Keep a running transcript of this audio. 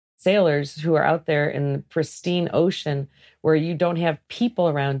sailors who are out there in the pristine ocean where you don't have people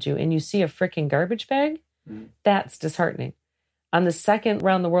around you and you see a freaking garbage bag, that's disheartening. On the second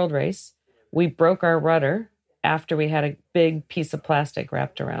round the world race, we broke our rudder after we had a big piece of plastic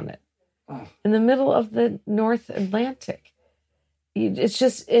wrapped around it in the middle of the North Atlantic. It's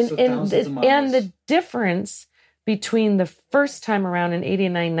just, and the difference between the first time around in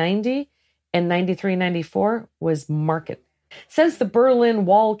 89, 90 and 93, 94 was market. Since the Berlin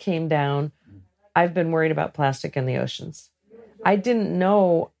Wall came down, I've been worried about plastic in the oceans. I didn't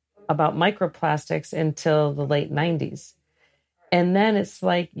know about microplastics until the late 90s. And then it's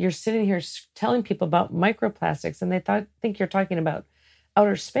like you're sitting here telling people about microplastics and they think you're talking about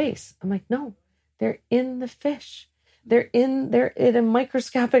outer space. I'm like, no, they're in the fish. They're at a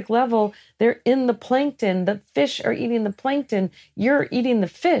microscopic level. They're in the plankton. The fish are eating the plankton. You're eating the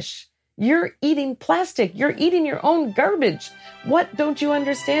fish. You're eating plastic. You're eating your own garbage. What don't you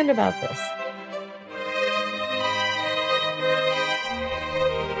understand about this?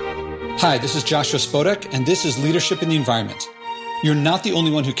 Hi, this is Joshua Spodek, and this is Leadership in the Environment. You're not the only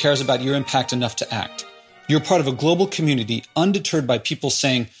one who cares about your impact enough to act. You're part of a global community undeterred by people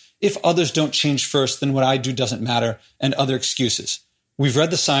saying, if others don't change first, then what I do doesn't matter, and other excuses. We've read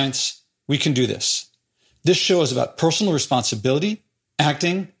the science. We can do this. This show is about personal responsibility,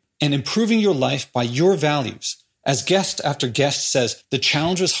 acting, and improving your life by your values. As guest after guest says, the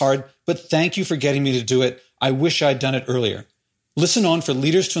challenge was hard, but thank you for getting me to do it. I wish I'd done it earlier. Listen on for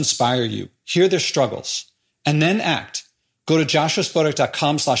leaders to inspire you, hear their struggles, and then act. Go to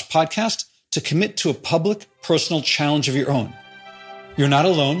joshuaspodek.com/podcast to commit to a public, personal challenge of your own. You're not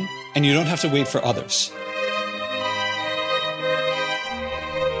alone, and you don't have to wait for others.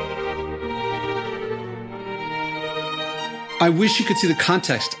 I wish you could see the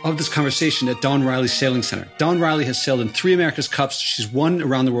context of this conversation at Dawn Riley's Sailing Center. Dawn Riley has sailed in 3 America's Cups. She's won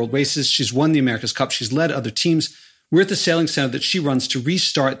around the world races. She's won the America's Cup. She's led other teams. We're at the sailing center that she runs to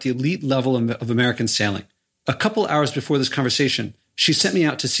restart the elite level of American sailing. A couple hours before this conversation, she sent me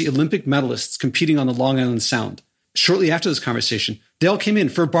out to see Olympic medalists competing on the Long Island Sound. Shortly after this conversation, they all came in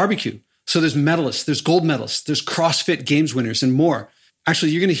for a barbecue. So there's medalists, there's gold medalists, there's CrossFit Games winners and more.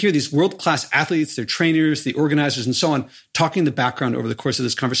 Actually, you're going to hear these world-class athletes, their trainers, the organizers, and so on, talking in the background over the course of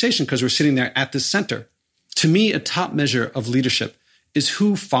this conversation because we're sitting there at this center. To me, a top measure of leadership is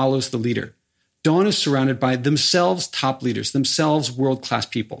who follows the leader. Dawn is surrounded by themselves top leaders, themselves world-class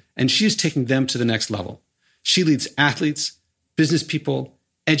people, and she is taking them to the next level. She leads athletes, business people,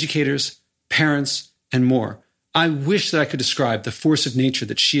 educators, parents, and more. I wish that I could describe the force of nature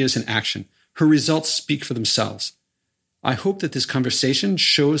that she is in action. Her results speak for themselves. I hope that this conversation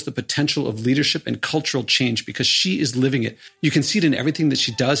shows the potential of leadership and cultural change because she is living it. You can see it in everything that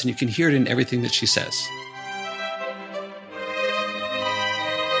she does, and you can hear it in everything that she says.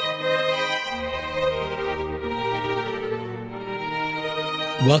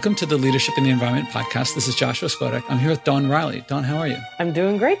 Welcome to the Leadership in the Environment podcast. This is Joshua Spodek. I'm here with Dawn Riley. Dawn, how are you? I'm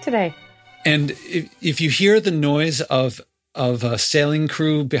doing great today. And if you hear the noise of a sailing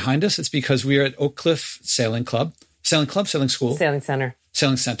crew behind us, it's because we are at Oak Cliff Sailing Club, Sailing School. Sailing Center.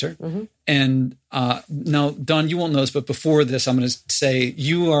 Mm-hmm. And now, Dawn, you won't know this, but before this, I'm going to say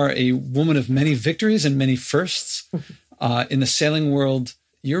you are a woman of many victories and many firsts. In the sailing world,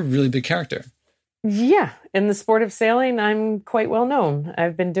 you're a really big character. Yeah. In the sport of sailing, I'm quite well known.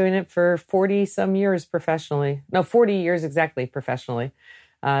 I've been doing it for 40 some years professionally. No, 40 years exactly professionally.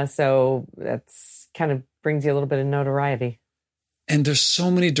 So that's kind of brings you a little bit of notoriety. And there's so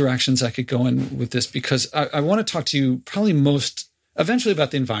many directions I could go in with this because I want to talk to you probably most eventually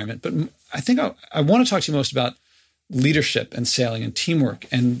about the environment, but I think I want to talk to you most about leadership and sailing and teamwork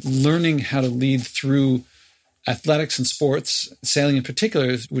and learning how to lead through athletics and sports, sailing in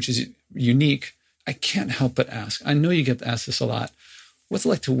particular, which is unique. I can't help but ask, I know you get asked this a lot. What's it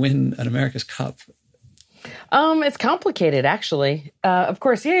like to win an America's Cup? It's complicated, actually. Of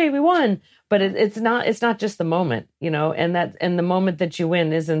course, yay, we won. But it's not just the moment, and the moment that you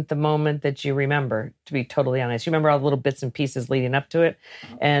win isn't the moment that you remember, to be totally honest. You remember all the little bits and pieces leading up to it.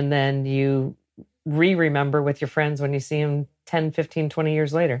 And then you remember with your friends when you see them 10, 15, 20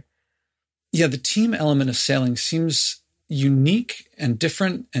 years later. Yeah, the team element of sailing seems unique and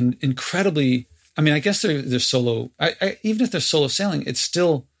different and incredibly, I guess they're solo. Even if they're solo sailing, it's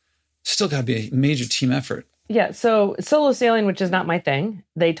still got to be a major team effort. Yeah, so solo sailing, which is not my thing,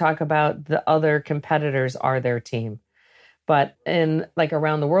 they talk about the other competitors are their team. But in like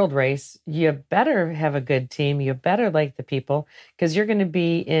around the world race, you better have a good team. You better like the people because you're going to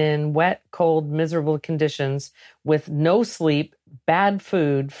be in wet, cold, miserable conditions with no sleep, bad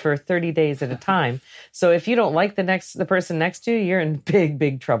food for 30 days at a time. So if you don't like the person next to you, you're in big,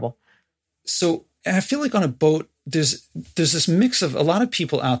 big trouble. So I feel like on a boat, there's this mix of a lot of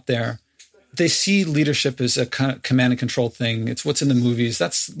people out there. They see leadership as a kind of command and control thing. It's what's in the movies.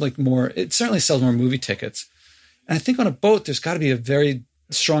 That's like more, it certainly sells more movie tickets. And I think on a boat, there's got to be a very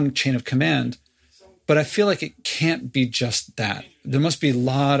strong chain of command. But I feel like it can't be just that. There must be a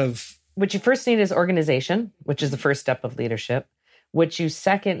lot of... What you first need is organization, which is the first step of leadership. What you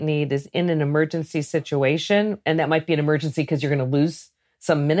second need is in an emergency situation. And that might be an emergency because you're going to lose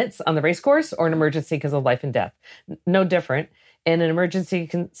some minutes on the race course, or an emergency because of life and death. No different. In an emergency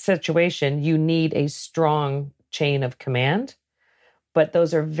situation, you need a strong chain of command, but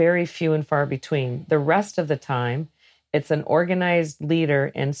those are very few and far between. The rest of the time, it's an organized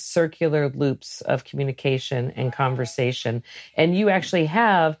leader and circular loops of communication and conversation. And you actually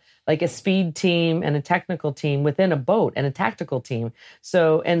have like a speed team and a technical team within a boat and a tactical team.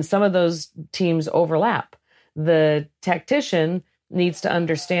 So, and some of those teams overlap. The tactician needs to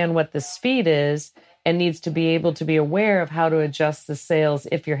understand what the speed is and needs to be able to be aware of how to adjust the sails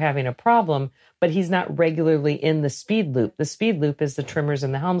if you're having a problem, but he's not regularly in the speed loop. The speed loop is the trimmers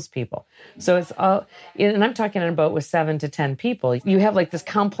and the helms people. So it's all, and I'm talking on a boat with 7 to 10 people. You have like this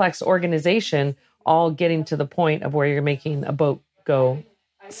complex organization all getting to the point of where you're making a boat go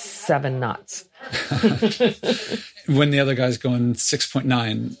 7 knots. When the other guy's going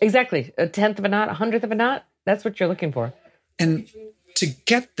 6.9. Exactly. A 10th of a knot, 100th of a knot. That's what you're looking for. And to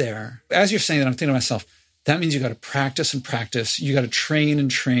get there, as you're saying that, I'm thinking to myself, that means you got to practice and practice. You got to train and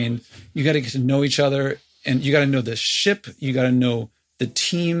train. You got to get to know each other, and you got to know the ship. You got to know the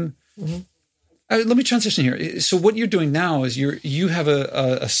team. Mm-hmm. Let me transition here. So what you're doing now is you have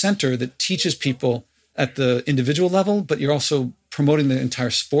a center that teaches people at the individual level, but you're also promoting the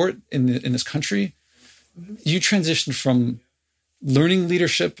entire sport in this country. Mm-hmm. You transitioned from learning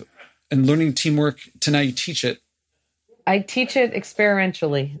leadership and learning teamwork to now you teach it. I teach it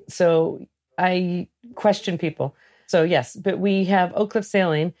experientially. So I question people. So yes, but we have Oak Cliff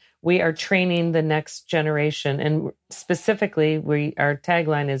Sailing. We are training the next generation. And specifically, our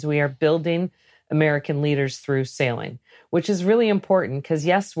tagline is we are building American leaders through sailing, which is really important because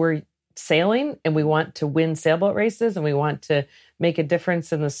yes, we're sailing and we want to win sailboat races and we want to make a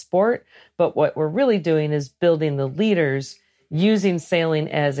difference in the sport. But what we're really doing is building the leaders using sailing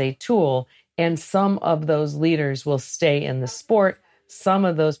as a tool. And some of those leaders will stay in the sport. Some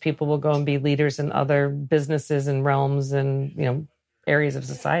of those people will go and be leaders in other businesses and realms and, areas of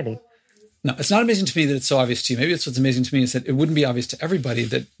society. No, it's not amazing to me that it's so obvious to you. Maybe it's what's amazing to me is that it wouldn't be obvious to everybody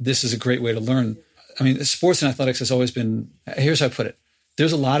that this is a great way to learn. I mean, sports and athletics has always been, here's how I put it.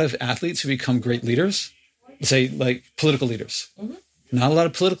 There's a lot of athletes who become great leaders, say like political leaders. Mm-hmm. Not a lot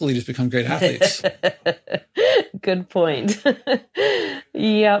of political leaders become great athletes. Good point.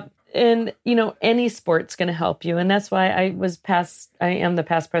 Yep. And, any sport's going to help you. And that's why I am the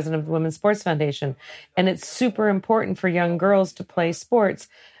past president of the Women's Sports Foundation. And it's super important for young girls to play sports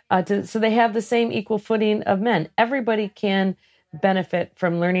so they have the same equal footing of men. Everybody can benefit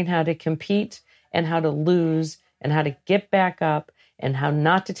from learning how to compete and how to lose and how to get back up and how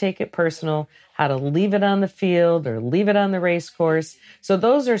not to take it personal, how to leave it on the field or leave it on the race course. So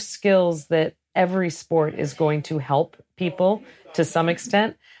those are skills that every sport is going to help people to some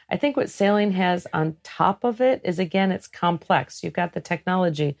extent. I think what sailing has on top of it is, again, it's complex. You've got the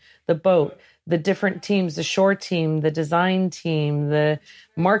technology, the boat, the different teams, the shore team, the design team, the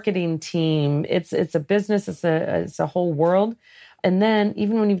marketing team. It's a business. It's a whole world. And then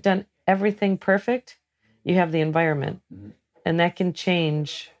even when you've done everything perfect, you have the environment. And that can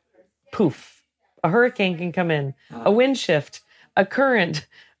change. Poof. A hurricane can come in, a wind shift, a current,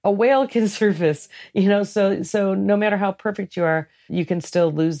 a whale can surface, so no matter how perfect you are, you can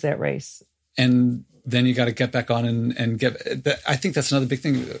still lose that race. And then you got to get back on and get, I think that's another big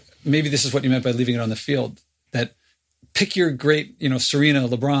thing. Maybe this is what you meant by leaving it on the field, that pick your great, Serena,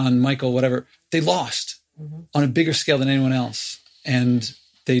 LeBron, Michael, whatever, they lost on a bigger scale than anyone else. And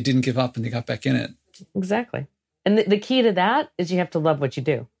they didn't give up and they got back in it. Exactly. And the key to that is you have to love what you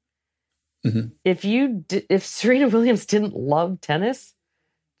do. Mm-hmm. If Serena Williams didn't love tennis,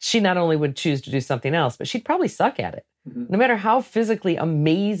 she not only would choose to do something else, but she'd probably suck at it. Mm-hmm. No matter how physically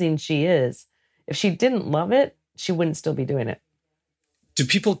amazing she is, if she didn't love it, she wouldn't still be doing it. Do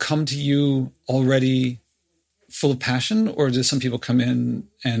people come to you already full of passion, or do some people come in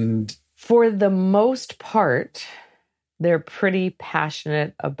and... For the most part, they're pretty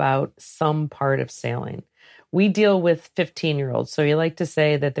passionate about some part of sailing. We deal with 15-year-olds, so you like to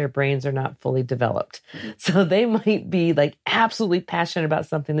say that their brains are not fully developed. So they might be absolutely passionate about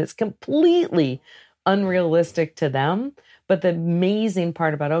something that's completely unrealistic to them, But the amazing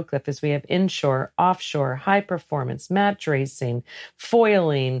part about Oak Cliff is we have inshore, offshore, high performance, match racing,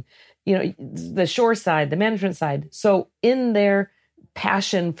 foiling, the shore side, the management side. So in their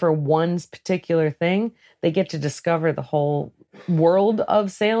passion for one particular thing, they get to discover the whole world of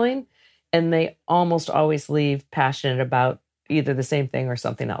sailing, and they almost always leave passionate about either the same thing or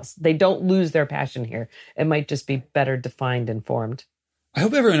something else. They don't lose their passion here. It might just be better defined and formed. I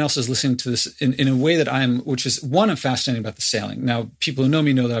hope everyone else is listening to this in a way that which is, one, I'm fascinated about the sailing. Now, people who know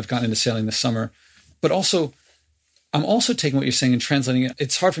me know that I've gotten into sailing this summer, but also, I'm also taking what you're saying and translating it.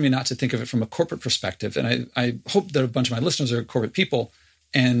 It's hard for me not to think of it from a corporate perspective. And I hope that a bunch of my listeners are corporate people.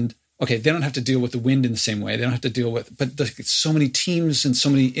 And okay, they don't have to deal with the wind in the same way. They don't have to deal with, but there's so many teams and so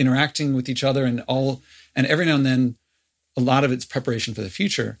many interacting with each other and every now and then, a lot of it's preparation for the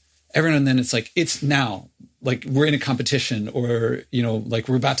future. Every now and then it's like, it's now, like we're in a competition or, like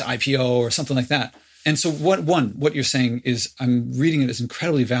we're about to IPO or something like that. And so what you're saying is I'm reading it as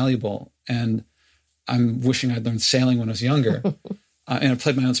incredibly valuable, and I'm wishing I'd learned sailing when I was younger and I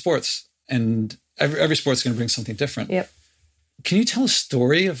played my own sports, and every sport's going to bring something different. Yep. Can you tell a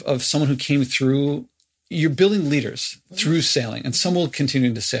story of someone who came through? You're building leaders through sailing, and some will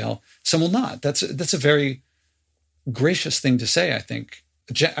continue to sail, some will not. That's a very gracious thing to say, I think.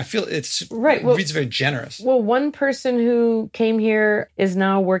 I feel it's right. Well, reads very generous. Well, one person who came here is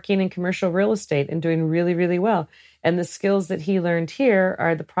now working in commercial real estate and doing really, really well. And the skills that he learned here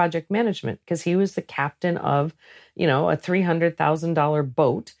are the project management, because he was the captain of, a $300,000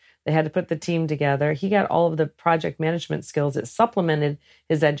 boat. They had to put the team together. He got all of the project management skills. It supplemented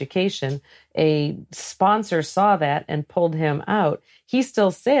his education. A sponsor saw that and pulled him out. He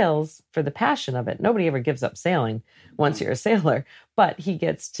still sails for the passion of it. Nobody ever gives up sailing once you're a sailor, but he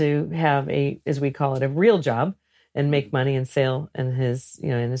gets to have as we call it, a real job and make money and sail in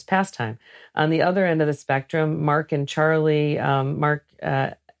his pastime. On the other end of the spectrum, Mark and Charlie, Mark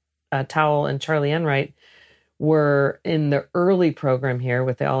Towell and Charlie Enright were in the early program here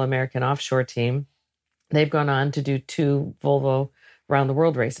with the All-American Offshore team. They've gone on to do 2 Volvo around the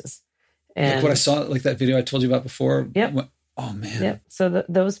world races. And like what I saw, like that video I told you about before. Yep. Oh man. Yep. So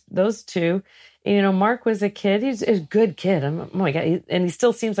those two, Mark was a kid. He's a good kid. Oh my God. And he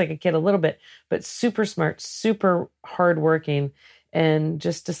still seems like a kid a little bit, but super smart, super hardworking, and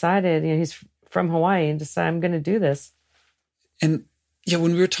just decided, he's from Hawaii and decided, I'm going to do this. And yeah,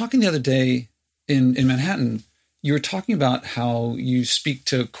 when we were talking the other day in Manhattan, you were talking about how you speak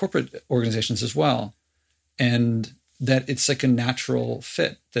to corporate organizations as well, and that it's like a natural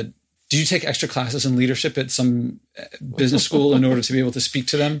fit. That do you take extra classes in leadership at some business school in order to be able to speak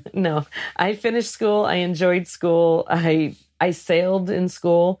to them? No, I finished school. I enjoyed school. I sailed in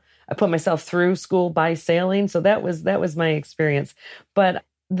school. I put myself through school by sailing. So that was my experience. But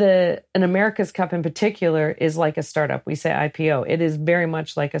an America's Cup in particular is like a startup. We say IPO. It is very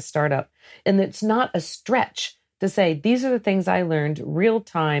much like a startup. And it's not a stretch to say, these are the things I learned real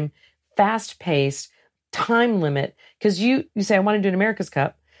time, fast paced, time limit. Because you say, I want to do an America's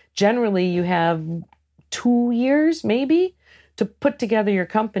Cup. Generally, you have 2 years, maybe, to put together your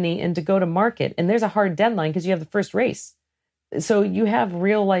company and to go to market. And there's a hard deadline because you have the first race. So you have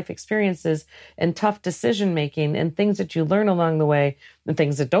real life experiences and tough decision making and things that you learn along the way and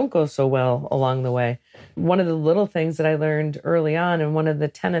things that don't go so well along the way. One of the little things that I learned early on, and one of the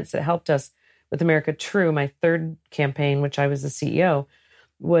tenets that helped us with America True, my 3rd campaign, which I was the CEO,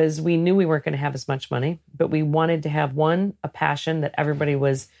 was we knew we weren't going to have as much money, but we wanted to have, one, a passion that everybody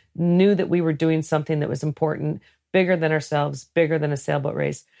knew that we were doing something that was important, bigger than ourselves, bigger than a sailboat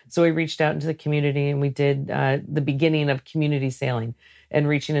race. So we reached out into the community and we did the beginning of community sailing and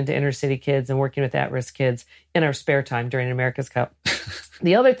reaching into inner city kids and working with at-risk kids in our spare time during America's Cup.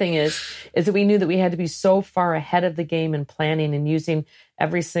 The other thing is that we knew that we had to be so far ahead of the game in planning and using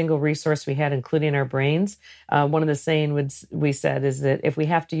every single resource we had, including our brains. One of the sayings we said is that if we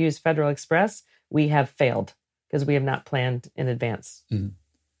have to use Federal Express, we have failed because we have not planned in advance. Mm-hmm.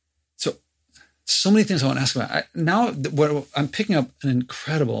 So many things I want to ask about. I'm picking up an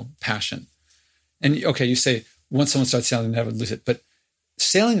incredible passion. And okay, you say once someone starts sailing, they never lose it. But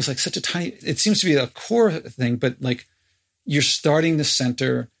sailing is like such a tiny, it seems to be a core thing, but like you're starting the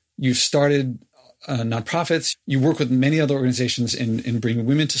center, you've started nonprofits, you work with many other organizations in bringing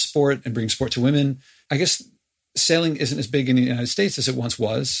women to sport and bringing sport to women. I guess sailing isn't as big in the United States as it once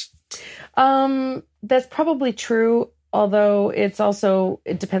was. That's probably true. Although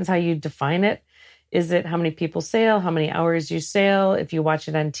it depends how you define it. Is it how many people sail, how many hours you sail? If you watch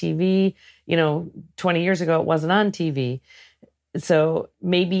it on TV, 20 years ago, it wasn't on TV. So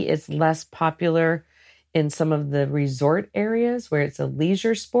maybe it's less popular in some of the resort areas where it's a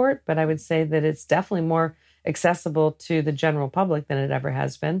leisure sport, but I would say that it's definitely more accessible to the general public than it ever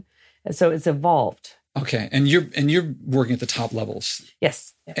has been. And so it's evolved. Okay. And you're working at the top levels.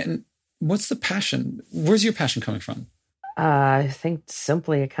 Yes. And what's the passion? Where's your passion coming from? I think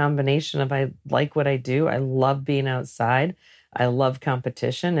simply a combination of I like what I do. I love being outside. I love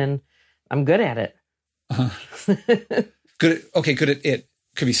competition, and I'm good at it. Good at it.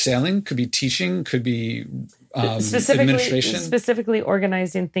 Could be sailing, could be teaching, could be administration. Specifically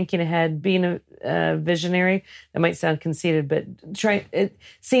organizing, thinking ahead, being a visionary. That might sound conceited, but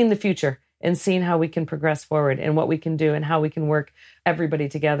seeing the future and seeing how we can progress forward and what we can do and how we can work everybody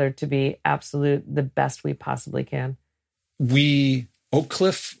together to be the best we possibly can. We, Oak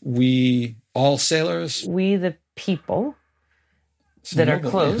Cliff, we all sailors. We, the people that are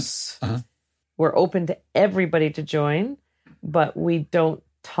close, we're open to everybody to join, but we don't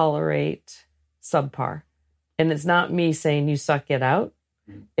tolerate subpar. And it's not me saying you suck, get out.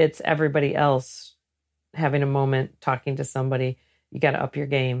 It's everybody else having a moment, talking to somebody. You got to up your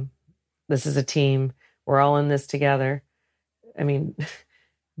game. This is a team. We're all in this together. I mean,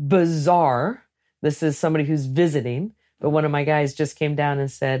 bizarre. This is somebody who's visiting, but one of my guys just came down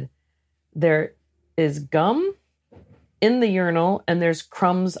and said, there is gum in the urinal and there's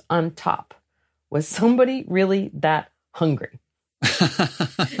crumbs on top. Was somebody really that hungry?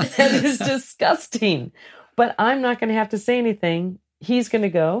 That is disgusting. But I'm not going to have to say anything. He's going to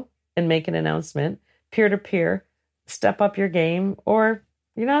go and make an announcement, peer to peer, step up your game, or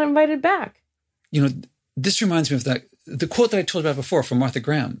you're not invited back. You know, this reminds me of the quote that I told about before from Martha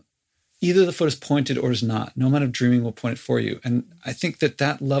Graham. Either the foot is pointed or is not. No amount of dreaming will point it for you. And I think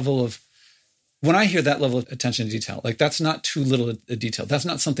that level of, when I hear that level of attention to detail, like that's not too little a detail. That's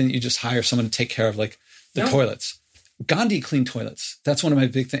not something that you just hire someone to take care of, like the toilets. Gandhi cleaned toilets. That's one of my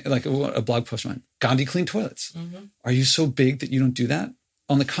big things, like a blog post of mine. Gandhi cleaned toilets. Mm-hmm. Are you so big that you don't do that?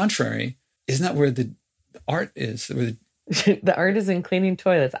 On the contrary, isn't that where the art is? The art is in cleaning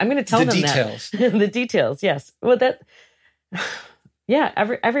toilets. I'm going to tell them details. That. The details, yes. Well,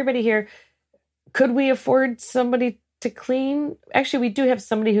 everybody here, could we afford somebody to clean? Actually, we do have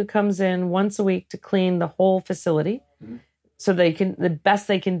somebody who comes in once a week to clean the whole facility. Mm-hmm. So the best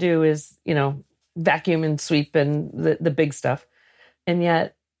they can do is, vacuum and sweep and the big stuff. And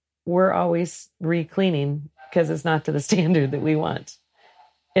yet we're always re-cleaning because it's not to the standard that we want.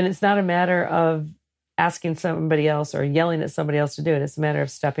 And it's not a matter of asking somebody else or yelling at somebody else to do it. It's a matter of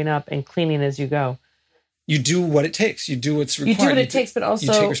stepping up and cleaning as you go. You do what it takes. You do what's required. You do what it takes, but also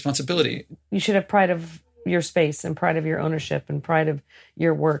you take responsibility. You should have pride of your space and pride of your ownership and pride of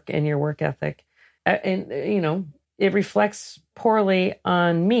your work and your work ethic. And, it reflects poorly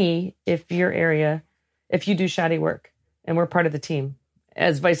on me if you do shoddy work and we're part of the team.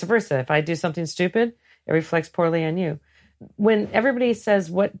 As vice versa, if I do something stupid, it reflects poorly on you. When everybody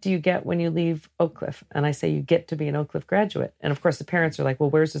says, what do you get when you leave Oak Cliff? And I say, you get to be an Oak Cliff graduate. And of course, the parents are like, well,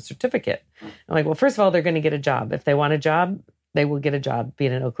 where's the certificate? I'm like, well, first of all, they're going to get a job. If they want a job, they will get a job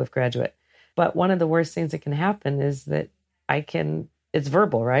being an Oak Cliff graduate. But one of the worst things that can happen is that it's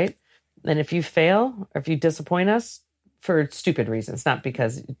verbal, right? And if you fail or if you disappoint us for stupid reasons, not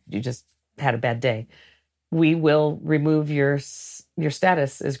because you just had a bad day, we will remove your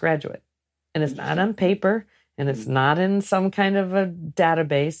status as graduate. And it's not on paper and it's not in some kind of a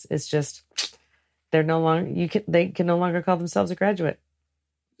database. It's just they can no longer call themselves a graduate.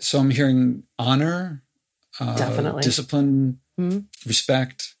 So I'm hearing honor, definitely discipline,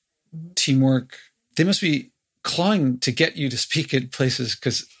 respect, teamwork. They must be clawing to get you to speak at places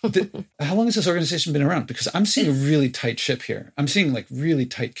because how long has this organization been around? Because I'm seeing a really tight ship here. I'm seeing like really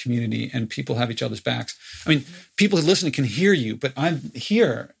tight community and people have each other's backs. I mean, people who listen can hear you, but I'm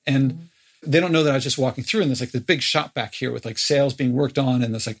here and they don't know that I was just walking through and there's like this big shop back here with like sails being worked on.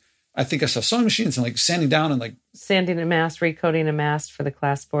 And there's like, I think I saw sewing machines and like sanding down and like sanding a mast, recoating a mast for the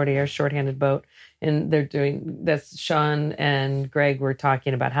Class 40, our shorthanded boat. And that's Sean and Greg were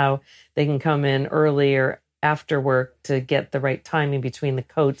talking about how they can come in early or after work to get the right timing between the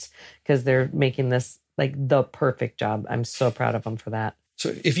coats because they're making this like the perfect job. I'm so proud of them for that.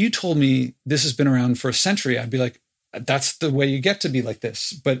 So if you told me this has been around for a century, I'd be like, that's the way you get to be like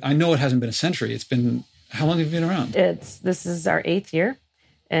this. But I know it hasn't been a century. It's been, how long have you been around? This is our 8th year.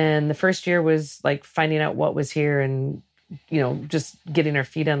 And the first year was like finding out what was here and, just getting our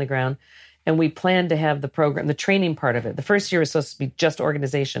feet on the ground. And we planned to have the program, the training part of it. The first year was supposed to be just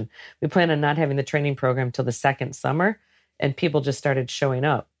organization. We planned on not having the training program till the second summer. And people just started showing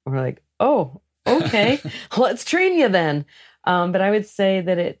up. And we're like, oh, okay, let's train you then. But I would say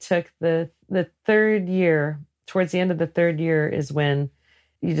that it took the third year, towards the end of the third year is when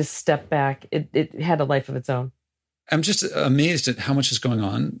you just step back. It had a life of its own. I'm just amazed at how much is going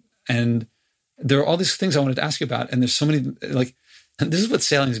on. And there are all these things I wanted to ask you about. And there's so many, like, this is what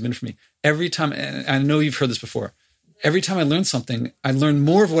sailing has been for me. Every time, and I know you've heard this before, every time I learn something, I learn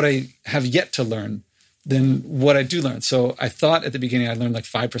more of what I have yet to learn than what I do learn. So I thought at the beginning I learned like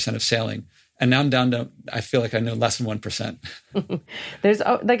 5% of sailing. And now I'm down to, I feel like I know less than 1%. There's,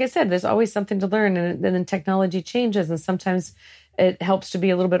 like I said, there's always something to learn, and then technology changes. And sometimes it helps to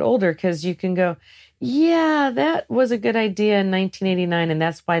be a little bit older because you can go, yeah, that was a good idea in 1989, and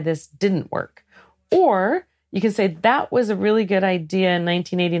that's why this didn't work. Or you can say, that was a really good idea in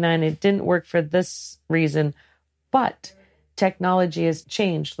 1989. It didn't work for this reason, but technology has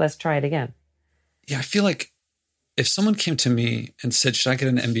changed. Let's try it again. Yeah, I feel like if someone came to me and said, should I get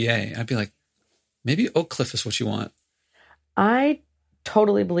an MBA? I'd be like, maybe Oak Cliff is what you want. I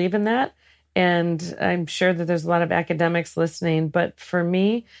totally believe in that. And I'm sure that there's a lot of academics listening. But for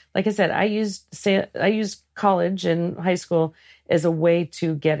me, like I said, I used college and high school as a way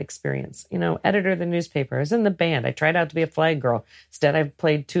to get experience. You know, editor of the newspaper. I was in the band. I tried out to be a flag girl. Instead, I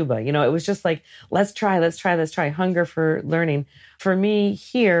played tuba. You know, it was just like, let's try. Hunger for learning. For me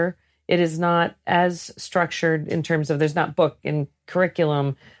here, it is not as structured in terms of there's not book and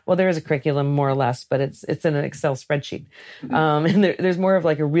curriculum. Well, there is a curriculum more or less, but it's in an Excel spreadsheet. And there's more of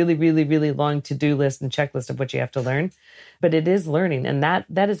like a really, really, really long to-do list and checklist of what you have to learn. But it is learning. And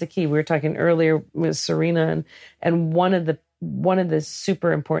that is the key. We were talking earlier with Serena, and one of the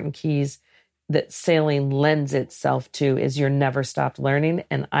super important keys that sailing lends itself to is you're never stopped learning.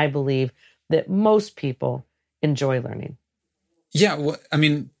 And I believe that most people enjoy learning. Yeah. Well, I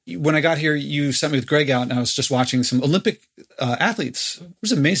mean, when I got here, you sent me with Greg out and I was just watching some Olympic athletes. It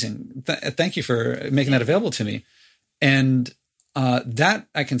was amazing. Thank you for making that available to me. And that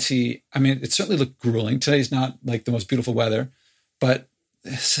I can see, I mean, it certainly looked grueling. Today's not like the most beautiful weather, but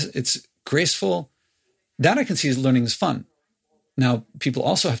it's graceful. That I can see as learning is fun. Now, people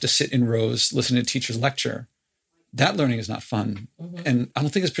also have to sit in rows, listen to a teacher's lecture. That learning is not fun. Mm-hmm. And I don't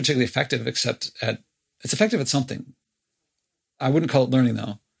think it's particularly effective, except it's effective at something. I wouldn't call it learning,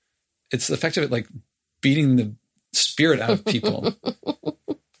 though. It's effective at like beating the spirit out of people.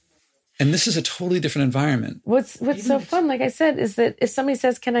 And this is a totally different environment. What's so fun, like I said, is that if somebody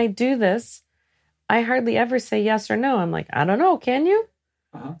says, can I do this? I hardly ever say yes or no. I'm like, I don't know. Can you?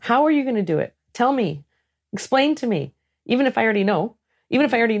 Uh-huh. How are you going to do it? Tell me. Explain to me. Even if I already know. Even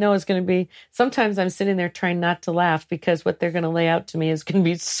if I already know it's going to be, sometimes I'm sitting there trying not to laugh because what they're going to lay out to me is going to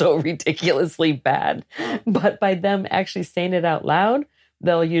be so ridiculously bad. But by them actually saying it out loud,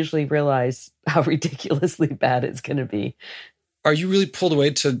 they'll usually realize how ridiculously bad it's going to be. Are you really pulled away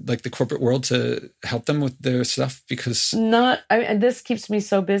to like the corporate world to help them with their stuff? Because and this keeps me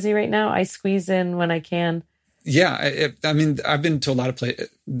so busy right now. I squeeze in when I can. Yeah. I mean, I've been to a lot of places.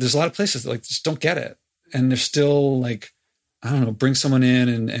 There's a lot of places that like just don't get it. And they're still like, I don't know, bring someone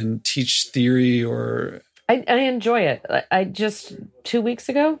in and teach theory or... I enjoy it. I just 2 weeks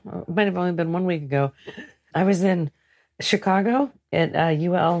ago, it might have only been 1 week ago, I was in Chicago at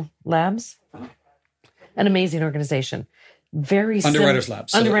UL Labs, an amazing organization. Underwriters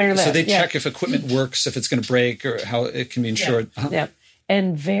Labs. Labs. So they check if equipment works, if it's going to break or how it can be insured. Yeah. Uh-huh. Yeah.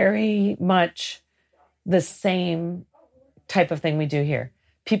 And very much the same type of thing we do here.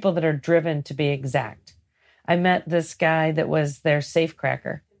 People that are driven to be exact. I met this guy that was their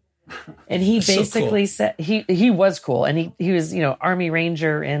safecracker. And he basically said he was cool. And he was, Army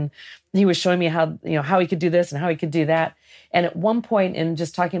Ranger, and he was showing me how he could do this and how he could do that. And at one point, in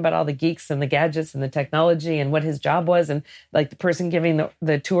just talking about all the geeks and the gadgets and the technology and what his job was, and like the person giving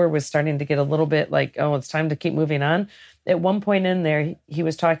the tour was starting to get a little bit like, oh, it's time to keep moving on. At one point in there, he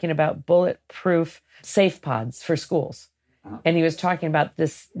was talking about bulletproof safe pods for schools. And he was talking about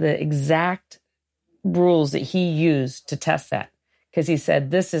the exact rules that he used to test that. Because he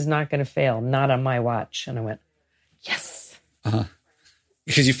said, this is not going to fail, not on my watch. And I went, yes. Uh-huh.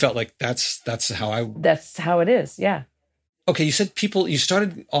 Because you felt like that's how it is, yeah. Okay, you said you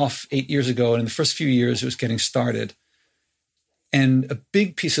started off 8 years ago, and in the first few years it was getting started. And a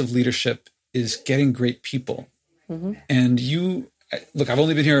big piece of leadership is getting great people. Mm-hmm. And I've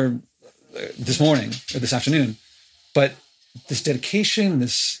only been here this morning or this afternoon, but this dedication,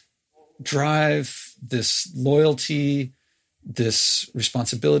 this drive, this loyalty, this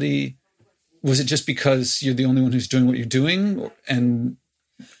responsibility, was it just because you're the only one who's doing what you're doing?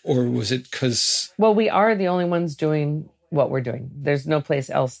 Or was it because... Well, we are the only ones doing what we're doing. There's no place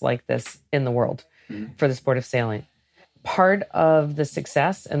else like this in the world for the sport of sailing. Part of the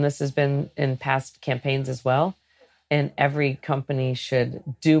success, and this has been in past campaigns as well, and every company should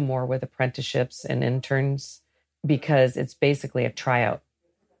do more with apprenticeships and interns, because it's basically a tryout,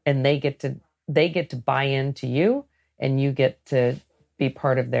 and they get to buy into you, and you get to be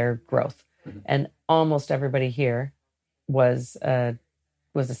part of their growth. And almost everybody here was a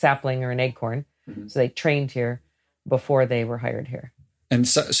sapling or an acorn. So they trained here before they were hired here. And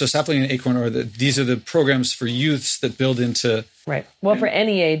so sapling and acorn these are the programs for youths that build into right. Well, for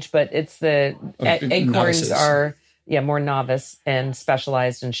any age, but it's the acorns novices. Are more novice and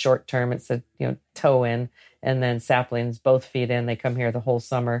specialized in short term. It's a toe in, and then saplings both feed in. They come here the whole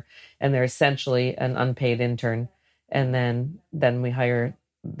summer, and they're essentially an unpaid intern. And then we hire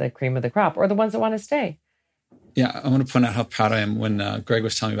the cream of the crop or the ones that want to stay. Yeah, I want to point out how proud I am. When Greg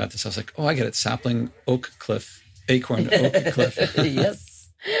was telling me about this, I was like, "Oh, I get it. Sapling, oak cliff, acorn, oak cliff." Yes.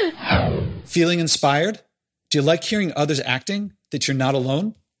 Feeling inspired? Do you like hearing others acting that you're not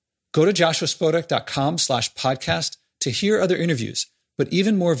alone? Go to joshuaspodek.com/podcast to hear other interviews, but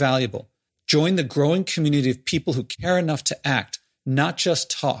even more valuable, join the growing community of people who care enough to act, not just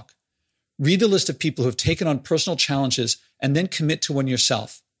talk. Read the list of people who have taken on personal challenges and then commit to one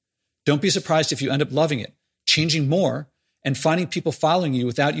yourself. Don't be surprised if you end up loving it, changing more, and finding people following you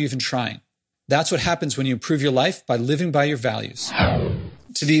without you even trying. That's what happens when you improve your life by living by your values.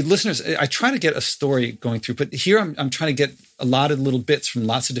 To the listeners, I try to get a story going through, but here I'm trying to get a lot of little bits from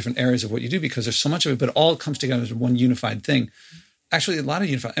lots of different areas of what you do because there's so much of it, but it all comes together as one unified thing. Actually, a lot of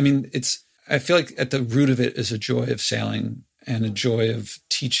unified. I mean, I feel like at the root of it is a joy of sailing and a joy of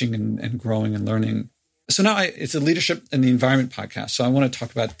teaching and growing and learning. So now it's a leadership and the environment podcast. So I want to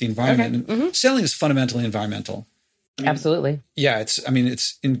talk about the environment. Okay. And sailing is fundamentally environmental. Absolutely. Yeah, it's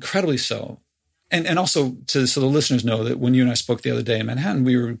incredibly so. And also so the listeners know that when you and I spoke the other day in Manhattan,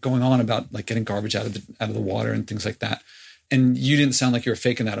 we were going on about like getting garbage out of the water and things like that. And you didn't sound like you were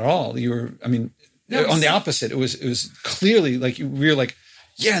faking that at all. You were, on the opposite. It was clearly like we were like,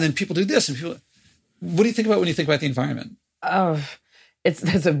 yeah, and then people do this and people. What do you think about when you think about the environment? Oh,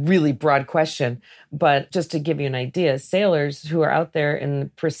 that's a really broad question. But just to give you an idea, sailors who are out there in the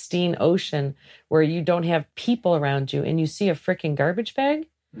pristine ocean where you don't have people around you and you see a freaking garbage bag,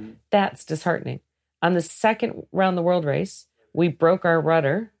 that's disheartening. On the second round the world race, we broke our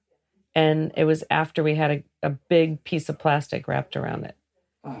rudder, and it was after we had a big piece of plastic wrapped around it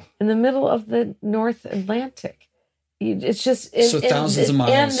in the middle of the North Atlantic. It's just thousands of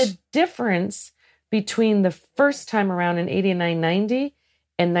miles. And the difference between the first time around in 89, 90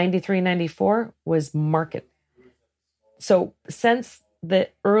 and 93, 94 was market. So since the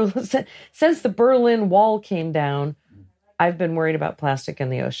Berlin Wall came down, I've been worried about plastic in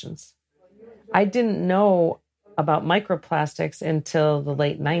the oceans. I didn't know about microplastics until the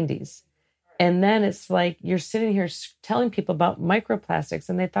late 90s. And then it's like you're sitting here telling people about microplastics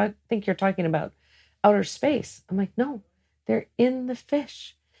and they think you're talking about outer space. I'm like, no, they're in the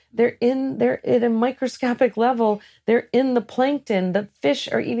fish. They're at a microscopic level. They're in the plankton. The fish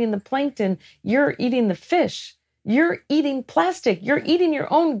are eating the plankton. You're eating the fish. You're eating plastic. You're eating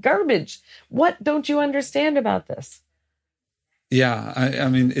your own garbage. What don't you understand about this? Yeah, I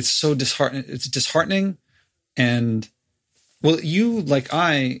mean, it's so disheartening. It's disheartening. And, well, you, like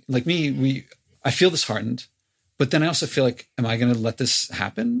me, I feel disheartened. But then I also feel like, am I going to let this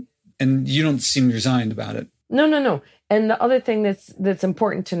happen? And you don't seem resigned about it. No. And the other thing that's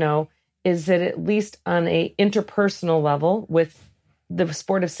important to know is that at least on a interpersonal level with the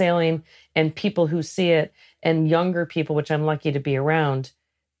sport of sailing and people who see it and younger people, which I'm lucky to be around,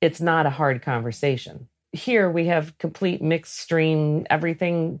 it's not a hard conversation. Here we have complete mixed stream,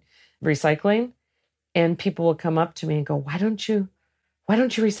 everything recycling. And people will come up to me and go, why don't you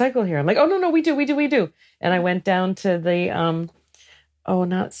recycle here? I'm like, oh, no, we do. And I went down to the,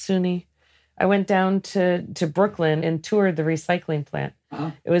 not SUNY. I went down to Brooklyn and toured the recycling plant.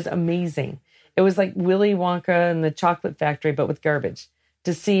 Uh-huh. It was amazing. It was like Willy Wonka and the chocolate factory, but with garbage,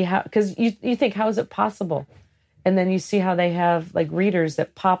 to see how, because you think, how is it possible? And then you see how they have like readers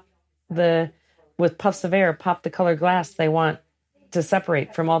that pop with puffs of air, pop the colored glass they want to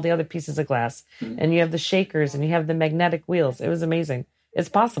separate from all the other pieces of glass. Mm-hmm. And you have the shakers and you have the magnetic wheels. It was amazing. It's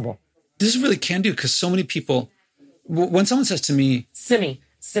possible. This is really can do because so many people, when someone says to me, Simi,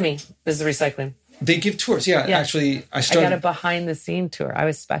 this is recycling. They give tours. Yeah. Actually, I got a behind the scene tour. I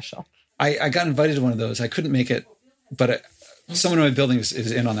was special. I got invited to one of those. I couldn't make it, but someone in my building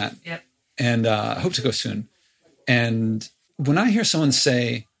is in on that. Yep. And I hope to go soon. And when I hear someone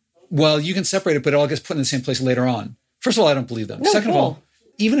say, well, you can separate it, but it all gets put in the same place later on. First of all, I don't believe them. No, Second cool. of all,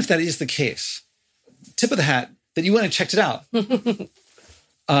 even if that is the case, tip of the hat that you went and checked it out.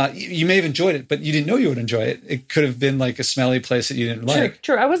 You may have enjoyed it, but you didn't know you would enjoy it. It could have been like a smelly place that you didn't like.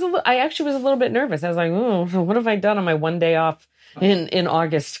 True. I actually was a little bit nervous. I was like, oh, what have I done on my one day off in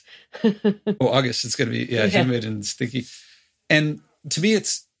August? August, it's going to be humid and sticky. And to me,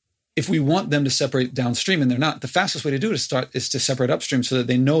 it's, if we want them to separate downstream and they're not, the fastest way to do it is to separate upstream so that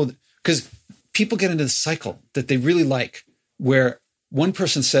they know, Because people get into the cycle that they really like, where one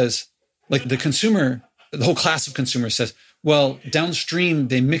person says, like the consumer, the whole class of consumers says, well, downstream,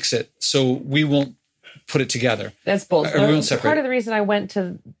 they mix it, so we won't put it together. That's bullshit. We won't separate Part of the reason I went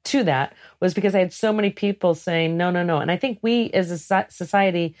to that was because I had so many people saying, no. And I think we as a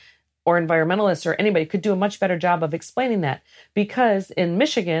society or environmentalists or anybody could do a much better job of explaining that. Because in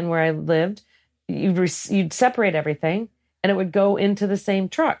Michigan, where I lived, you'd separate everything and it would go into the same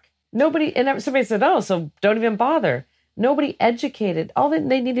truck. Somebody said, oh, so don't even bother. Nobody educated. All that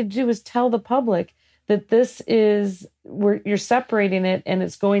they needed to do was tell the public that this is where you're separating it and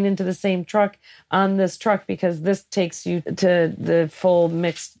it's going into the same truck on this truck because this takes you to the full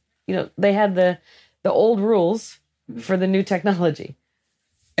mixed. They had the old rules for the new technology.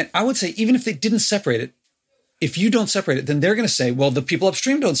 And I would say, even if they didn't separate it, if you don't separate it, then they're going to say, well, the people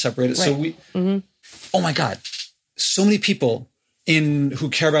upstream don't separate it. Right. So we, oh my God, so many people who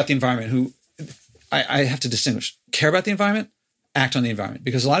care about the environment, who I have to distinguish, care about the environment, act on the environment,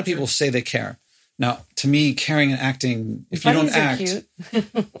 because a lot of people say they care. Now, to me, caring and acting, if you don't act, cute.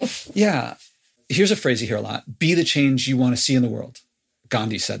 Yeah. Here's a phrase you hear a lot: be the change you want to see in the world.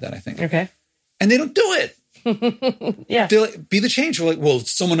 Gandhi said that, I think. Okay. And they don't do it. Yeah. They're like, be the change. We're like, well,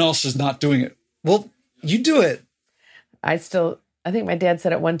 someone else is not doing it. Well, you do it. I think my dad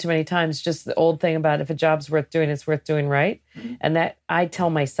said it one too many times, just the old thing about if a job's worth doing, it's worth doing right. Mm-hmm. And that I tell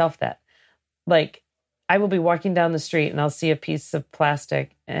myself that. Like, I will be walking down the street and I'll see a piece of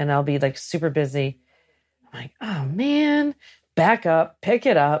plastic and I'll be like super busy. I'm like, oh man, back up, pick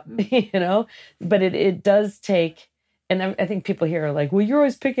it up, but it does take, and I think people here are like, well, you're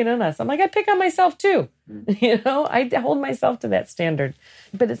always picking on us. I'm like, I pick on myself too. I hold myself to that standard,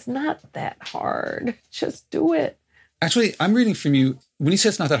 but it's not that hard. Just do it. Actually, I'm reading from you. When you say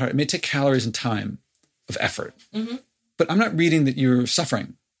it's not that hard, it may take calories and time of effort, but I'm not reading that you're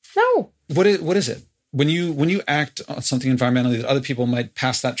suffering. No. What is it? When you act on something environmentally that other people might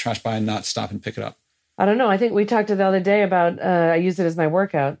pass that trash by and not stop and pick it up? I don't know. I think we talked the other day about I use it as my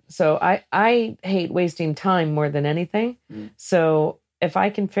workout. So I hate wasting time more than anything. So if I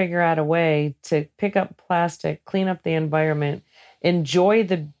can figure out a way to pick up plastic, clean up the environment, enjoy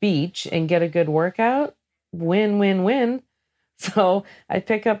the beach, and get a good workout, win, win, win. So I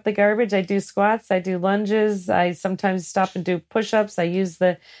pick up the garbage. I do squats. I do lunges. I sometimes stop and do push-ups. I use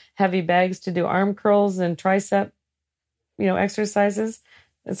the heavy bags to do arm curls and tricep, exercises.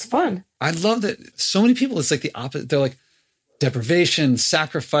 It's fun. I love that so many people, it's like the opposite. They're like deprivation,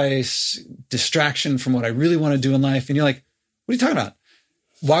 sacrifice, distraction from what I really want to do in life. And you're like, what are you talking about?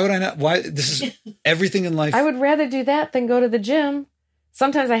 Why would I not? Why? This is everything in life. I would rather do that than go to the gym.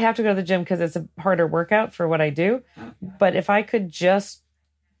 Sometimes I have to go to the gym because it's a harder workout for what I do. But if I could just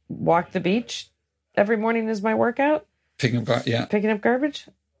walk the beach every morning as my workout. Picking up garbage.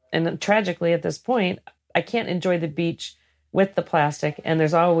 And tragically, at this point, I can't enjoy the beach with the plastic. And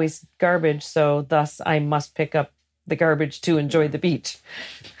there's always garbage. So thus, I must pick up the garbage to enjoy the beach.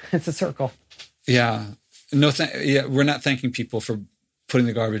 It's a circle. Yeah. We're not thanking people for putting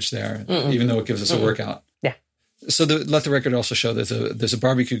the garbage there, even though it gives us a workout. So let the record also show there's a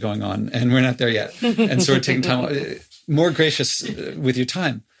barbecue going on, and we're not there yet. And so we're taking time, more gracious with your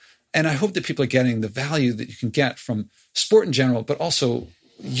time. And I hope that people are getting the value that you can get from sport in general, but also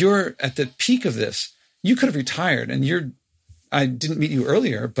you're at the peak of this. You could have retired, and I didn't meet you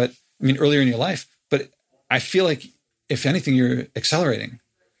earlier, earlier in your life, but I feel like, if anything, you're accelerating.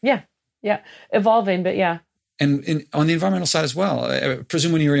 Yeah. Evolving, but yeah. And on the environmental side as well, I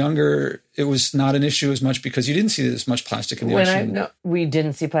presume when you were younger, it was not an issue as much because you didn't see as much plastic in the ocean. We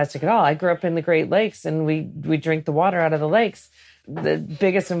didn't see plastic at all. I grew up in the Great Lakes, and we drink the water out of the lakes. The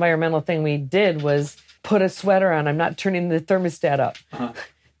biggest environmental thing we did was put a sweater on. I'm not turning the thermostat up.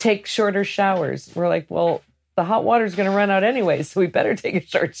 Take shorter showers. We're like, well, the hot water is going to run out anyway, so we better take a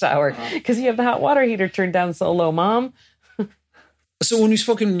short shower because you have the hot water heater turned down so low, Mom. So when we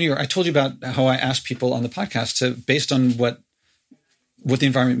spoke in New York, I told you about how I asked people on the podcast to, based on what the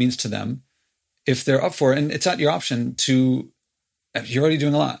environment means to them, if they're up for it, and it's at your option to, you're already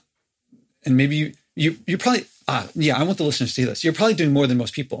doing a lot. And maybe you're probably, I want the listeners to see this. You're probably doing more than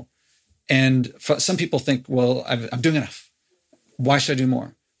most people. And some people think, well, I'm doing enough. Why should I do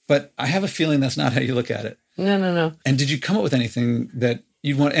more? But I have a feeling that's not how you look at it. No. And did you come up with anything that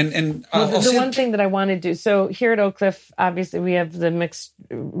you'd want? And the one thing that I want to do. So here at Oak Cliff, obviously we have the mixed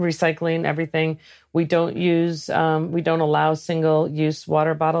recycling, everything. We don't allow single-use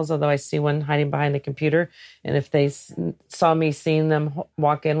water bottles, although I see one hiding behind the computer. And if they saw me seeing them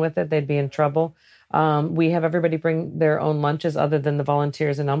walk in with it, they'd be in trouble. We have everybody bring their own lunches other than the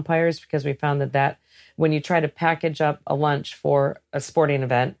volunteers and umpires, because we found that when you try to package up a lunch for a sporting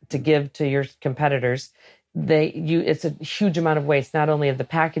event to give to your competitors, it's a huge amount of waste, not only of the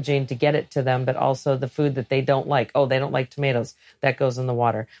packaging to get it to them, but also the food that they don't like. Oh, they don't like tomatoes. That goes in the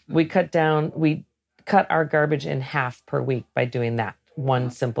water. We cut our garbage in half per week by doing that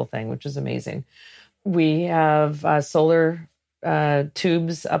one simple thing, which is amazing. We have solar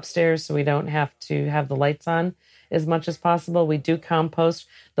tubes upstairs, so we don't have to have the lights on as much as possible. We do compost.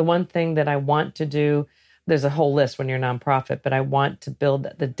 The one thing that I want to do, there's a whole list when you're a nonprofit, but I want to build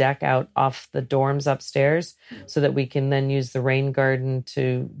the deck out off the dorms upstairs so that we can then use the rain garden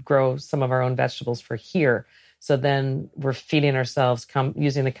to grow some of our own vegetables for here. So then we're feeding ourselves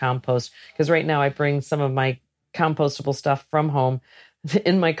using the compost. Because right now I bring some of my compostable stuff from home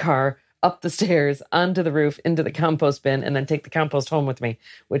in my car, up the stairs, onto the roof, into the compost bin, and then take the compost home with me,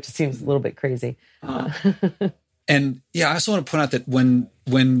 which seems a little bit crazy. And yeah, I also want to point out that when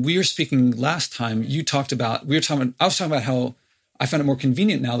we were speaking last time, I was talking about how I found it more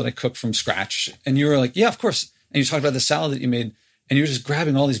convenient now that I cook from scratch. And you were like, yeah, of course. And you talked about the salad that you made, and you were just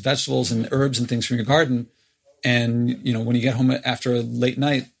grabbing all these vegetables and herbs and things from your garden. And, when you get home after a late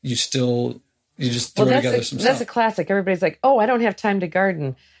night, you just throw together some stuff. That's a classic. Everybody's like, oh, I don't have time to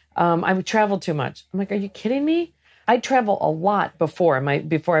garden. I would travel too much. I'm like, are you kidding me? I travel a lot before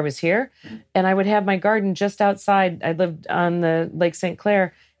I was here, and I would have my garden just outside. I lived on the Lake St.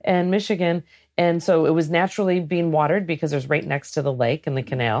 Clair in Michigan, and so it was naturally being watered because it was right next to the lake and the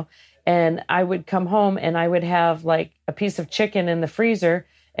canal. And I would come home and I would have like a piece of chicken in the freezer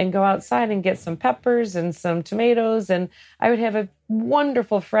and go outside and get some peppers and some tomatoes, and I would have a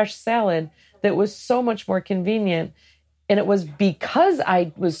wonderful fresh salad that was so much more convenient. And it was because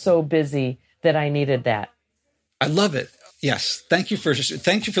I was so busy that I needed that. I love it. Yes. Thank you for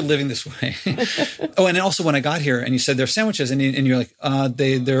living this way. Oh, and also when I got here and you said they're sandwiches and you're like,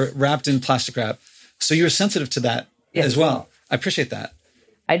 they're wrapped in plastic wrap. So you're sensitive to that as well. I appreciate that.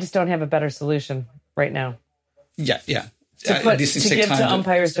 I just don't have a better solution right now. Yeah. Yeah. To give to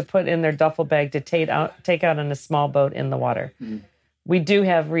umpires to put in their duffel bag to take out in a small boat in the water. Mm-hmm. We do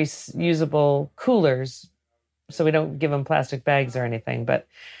have reusable coolers, so we don't give them plastic bags or anything, but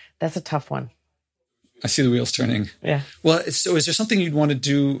that's a tough one. I see the wheels turning. Yeah. Well, so is there something you'd want to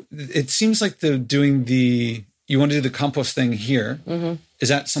do? It seems like you want to do the compost thing here. Mm-hmm. Is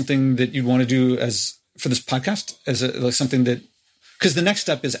that something that you'd want to do for this podcast? Like something that, because the next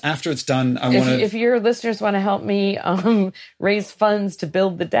step is after it's done, if your listeners want to help me raise funds to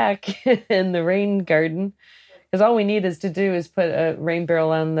build the deck in the rain garden, because all we need is put a rain barrel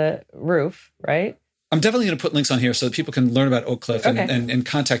on the roof, right? I'm definitely going to put links on here so that people can learn about Oak Cliff and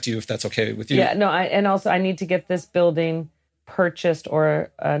contact you if that's okay with you. Yeah, no, I need to get this building purchased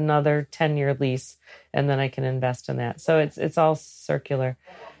or another 10-year lease, and then I can invest in that. So it's all circular.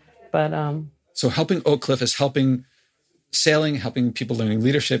 But so helping Oak Cliff is helping sailing, helping people learning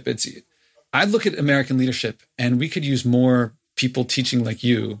leadership. I look at American leadership, and we could use more people teaching like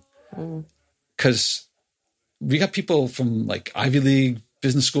you, because we got people from like Ivy League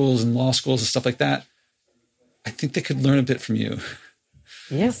business schools and law schools and stuff like that. I think they could learn a bit from you.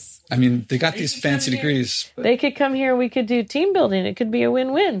 Yes. I mean, they got these fancy degrees. They could come here. We could do team building. It could be a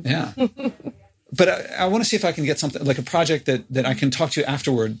win-win. Yeah. But I want to see if I can get something like a project that I can talk to you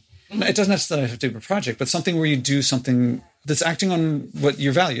afterward. It doesn't necessarily have to be a project, but something where you do something that's acting on what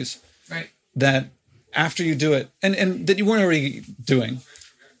your values. Right. That after you do it, and that you weren't already doing,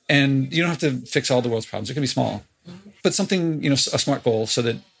 and you don't have to fix all the world's problems. It can be small, but something, a smart goal so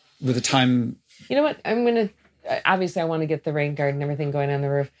that with the time. You know what? Obviously I want to get the rain garden and everything going on the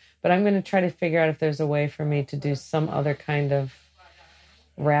roof, but I'm going to try to figure out if there's a way for me to do some other kind of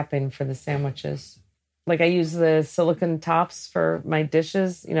wrapping for the sandwiches. Like I use the silicone tops for my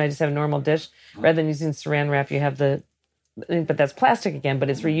dishes. I just have a normal dish. Rather than using saran wrap, you have but that's plastic again, but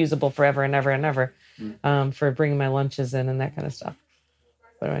it's reusable forever and ever and ever for bringing my lunches in and that kind of stuff.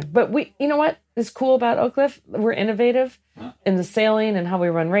 But you know what is cool about Oak Cliff? We're innovative in the sailing and how we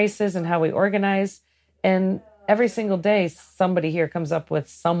run races and how we organize. And every single day, somebody here comes up with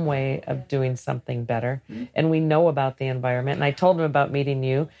some way of doing something better. And we know about the environment. And I told them about meeting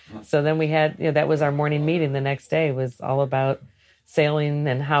you. So then we had, that was our morning meeting. The next day was all about sailing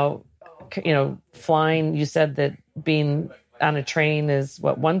and how, flying. You said that being on a train is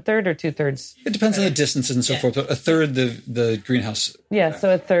what, 1/3 or 2/3? It depends on the distances and so forth, but 1/3 the greenhouse. Yeah,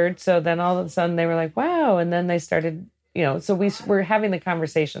 so 1/3. So then all of a sudden they were like, wow. And then they started, so we're having the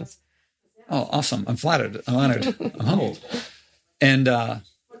conversations. Oh, awesome. I'm flattered. I'm honored. I'm humbled. And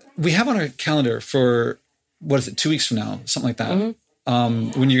we have on our calendar for, 2 weeks from now, something like that,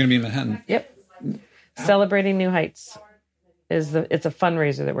 when you're going to be in Manhattan. Yep. Celebrating New Heights it's a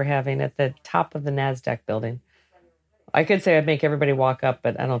fundraiser that we're having at the top of the NASDAQ building. I could say I'd make everybody walk up,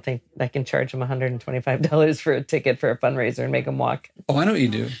 but I don't think I can charge them $125 for a ticket for a fundraiser and make them walk. Oh, I know what you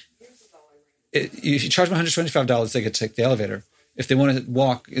do. If you charge them $125, they get to take the elevator. If they want to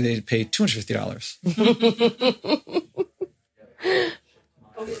walk, they pay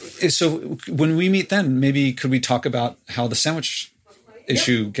 $250. So when we meet then, maybe could we talk about how the sandwich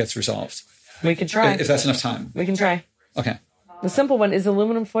issue gets resolved? We could try. If that's enough time. We can try. Okay. The simple one, is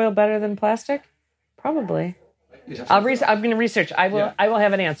aluminum foil better than plastic? Probably. I'm going to research. I will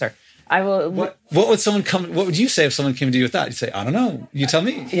have an answer. I will. What would you say if someone came to you with that? You'd say, I don't know. You tell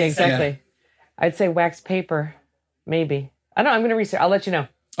me. Yeah, exactly. Yeah. I'd say wax paper. Maybe. I don't know. I'm going to research. I'll let you know.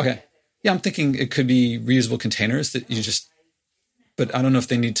 Okay. Yeah, I'm thinking it could be reusable containers that you just, but I don't know if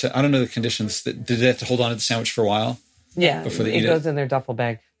they need to, I don't know the conditions. Do they have to hold on to the sandwich for a while? Yeah. Before they eat it? It goes in their duffel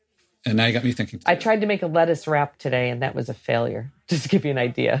bag. And now you got me thinking. I tried to make a lettuce wrap today, and that was a failure. Just to give you an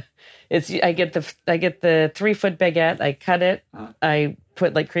idea, I get the 3-foot baguette. I cut it. I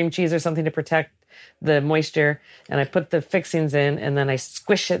put like cream cheese or something to protect the moisture, and I put the fixings in, and then I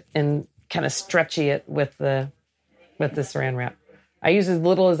squish it and kind of stretchy it with the Saran wrap. I use as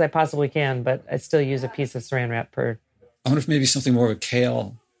little as I possibly can, but I still use a piece of Saran wrap per. I wonder if maybe something more of a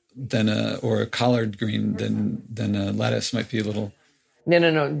kale or a collard green than a lettuce might be a little.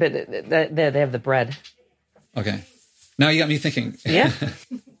 No. But they have the bread. Okay. Now you got me thinking. Yeah.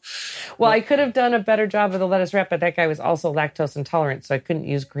 Well, I could have done a better job of the lettuce wrap, but that guy was also lactose intolerant, so I couldn't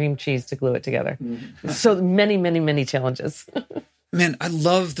use cream cheese to glue it together. So many, many, many challenges. Man, I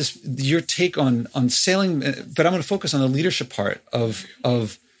love this, your take on sailing, but I'm going to focus on the leadership part of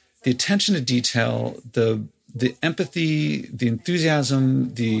the attention to detail, the empathy, the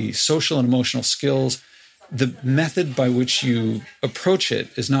enthusiasm, the social and emotional skills. The method by which you approach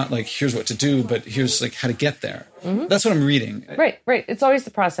it is not like, here's what to do, but here's like how to get there. Mm-hmm. That's what I'm reading. Right. It's always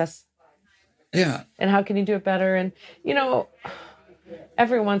the process. Yeah. And how can you do it better? And,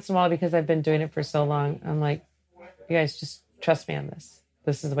 every once in a while, because I've been doing it for so long, I'm like, you guys just trust me on this.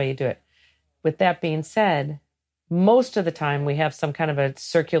 This is the way you do it. With that being said, most of the time we have some kind of a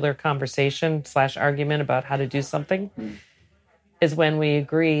circular conversation / argument about how to do something is when we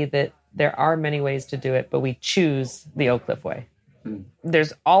agree that there are many ways to do it, but we choose the Oak Cliff way.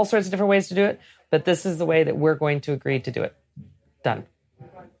 There's all sorts of different ways to do it, but this is the way that we're going to agree to do it. Done.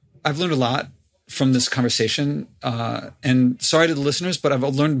 I've learned a lot from this conversation, and sorry to the listeners, but I've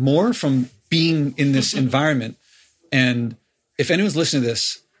learned more from being in this environment. And if anyone's listening to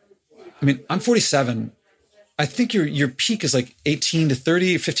this, I mean, I'm 47. I think your peak is like 18 to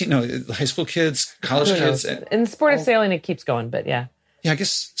 30, 15, high school kids, college kids. In the sport of sailing, it keeps going, but yeah. Yeah, I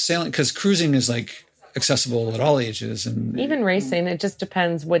guess sailing, because cruising is like accessible at all ages. And even racing, it just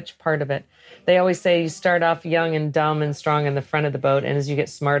depends which part of it. They always say you start off young and dumb and strong in the front of the boat, and as you get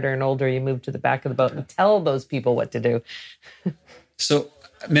smarter and older, you move to the back of the boat and tell those people what to do. So,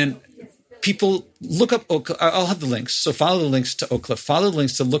 man, people look up Oak Cliff. I'll have the links. So follow the links to Oak Cliff. Follow the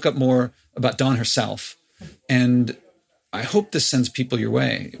links to look up more about Dawn herself. And I hope this sends people your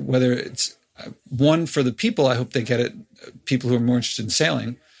way, whether it's one for the people. I hope they get it. People who are more interested in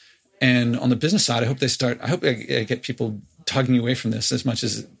sailing, and on the business side, I hope I get people tugging away from this as much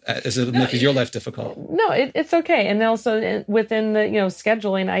as it makes your life difficult. No, it's okay. And also within the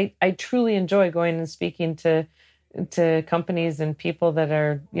scheduling, I truly enjoy going and speaking to companies and people that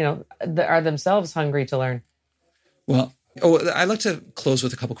are that are themselves hungry to learn. Well, I'd like to close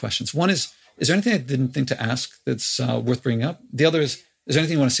with a couple questions. One is there anything I didn't think to ask that's worth bringing up? The other is there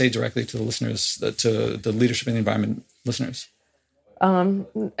anything you want to say directly to the listeners, to the Leadership in the Environment listeners?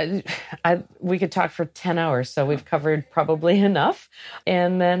 We could talk for 10 hours, so we've covered probably enough.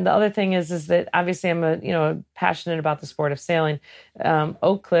 And then the other thing is that obviously I'm passionate about the sport of sailing.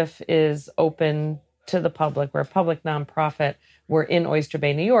 Oak Cliff is open to the public. We're a public nonprofit. We're in Oyster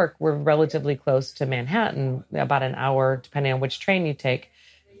Bay, New York. We're relatively close to Manhattan, about an hour, depending on which train you take.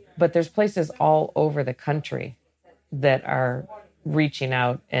 But there's places all over the country that are reaching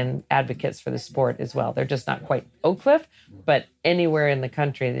out and advocates for the sport as well. They're just not quite Oak Cliff, but anywhere in the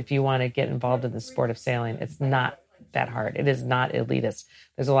country, if you want to get involved in the sport of sailing, it's not that hard. It is not elitist.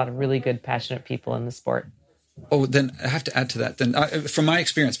 There's a lot of really good, passionate people in the sport. Oh, then I have to add to that. Then from my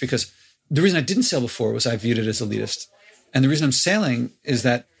experience, because the reason I didn't sail before was I viewed it as elitist. And the reason I'm sailing is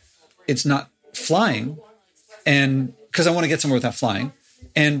that it's not flying, and because I want to get somewhere without flying.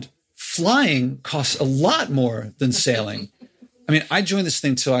 And flying costs a lot more than sailing. I mean, I joined this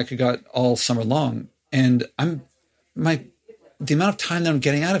thing till I could go all summer long, and the amount of time that I'm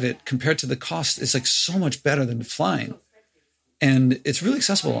getting out of it compared to the cost is like so much better than flying, and it's really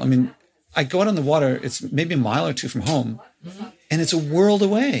accessible. I mean, I go out on the water, it's maybe a mile or two from home, and it's a world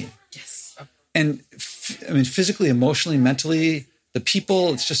away. Yes. And physically, emotionally, mentally, the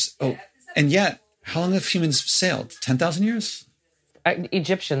people, it's just, and yet, how long have humans sailed? 10,000 years?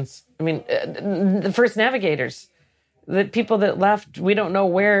 Egyptians. The first navigators, the people that left, we don't know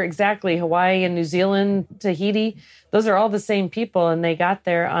where exactly, Hawaii and New Zealand, Tahiti, those are all the same people. And they got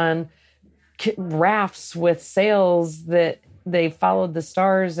there on rafts with sails that they followed the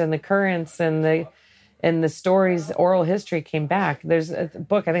stars and the currents and the stories, oral history came back. There's a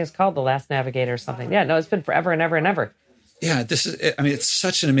book, I think it's called The Last Navigator or something. Yeah, no, it's been forever and ever and ever. Yeah, it's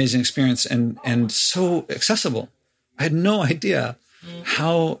such an amazing experience and so accessible. I had no idea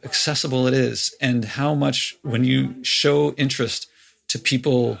how accessible it is and how much when you show interest to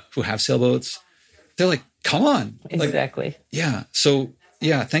people who have sailboats, they're like, come on. Exactly. Yeah. So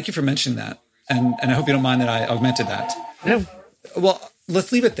yeah, thank you for mentioning that. And I hope you don't mind that I augmented that. No. Well,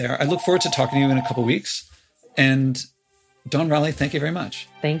 let's leave it there. I look forward to talking to you in a couple of weeks. And Dawn Reilly, thank you very much.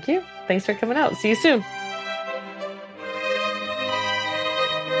 Thank you. Thanks for coming out. See you soon.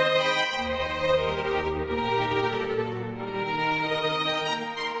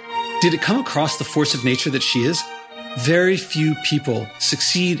 Did it come across the force of nature that she is? Very few people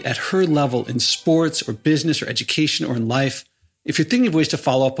succeed at her level in sports or business or education or in life. If you're thinking of ways to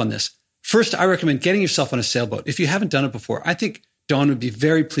follow up on this, first, I recommend getting yourself on a sailboat. If you haven't done it before, I think Dawn would be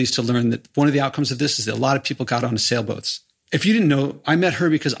very pleased to learn that one of the outcomes of this is that a lot of people got onto sailboats. If you didn't know, I met her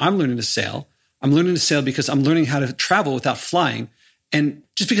because I'm learning to sail. I'm learning to sail because I'm learning how to travel without flying. And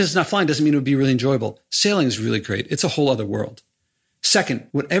just because it's not flying doesn't mean it would be really enjoyable. Sailing is really great. It's a whole other world. Second,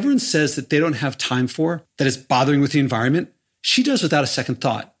 what everyone says that they don't have time for, that is bothering with the environment, she does without a second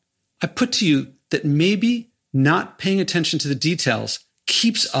thought. I put to you that maybe not paying attention to the details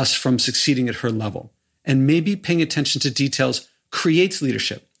keeps us from succeeding at her level. And maybe paying attention to details creates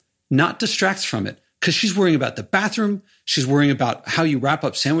leadership, not distracts from it. Because she's worrying about the bathroom. She's worrying about how you wrap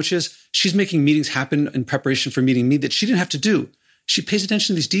up sandwiches. She's making meetings happen in preparation for meeting me that she didn't have to do. She pays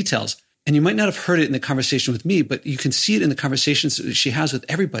attention to these details. And you might not have heard it in the conversation with me, but you can see it in the conversations that she has with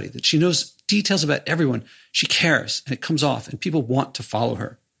everybody, that she knows details about everyone. She cares and it comes off and people want to follow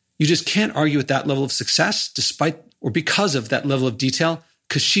her. You just can't argue with that level of success despite or because of that level of detail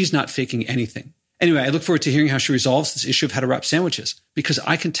because she's not faking anything. Anyway, I look forward to hearing how she resolves this issue of how to wrap sandwiches because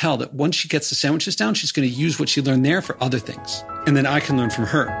I can tell that once she gets the sandwiches down, she's going to use what she learned there for other things. And then I can learn from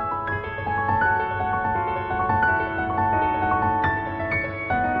her.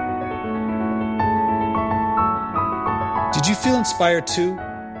 Did you feel inspired too?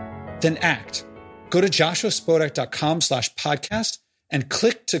 Then act. Go to joshuaspodek.com/podcast and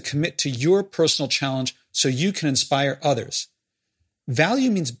click to commit to your personal challenge so you can inspire others. Value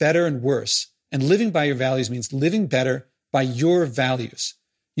means better and worse, and living by your values means living better by your values.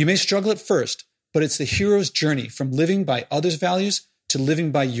 You may struggle at first, but it's the hero's journey from living by others' values to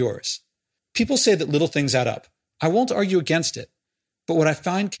living by yours. People say that little things add up. I won't argue against it, but what I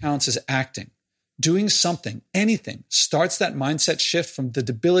find counts is acting. Doing something, anything, starts that mindset shift from the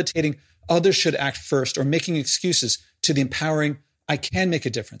debilitating others should act first or making excuses to the empowering I can make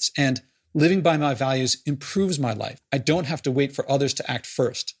a difference and living by my values improves my life. I don't have to wait for others to act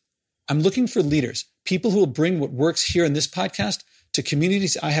first. I'm looking for leaders, people who will bring what works here in this podcast to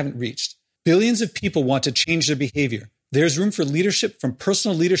communities I haven't reached. Billions of people want to change their behavior. There's room for leadership from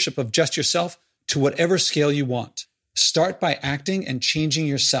personal leadership of just yourself to whatever scale you want. Start by acting and changing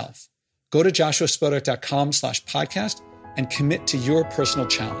yourself. Go to joshuaspodek.com/podcast and commit to your personal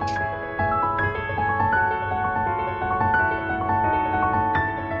challenge.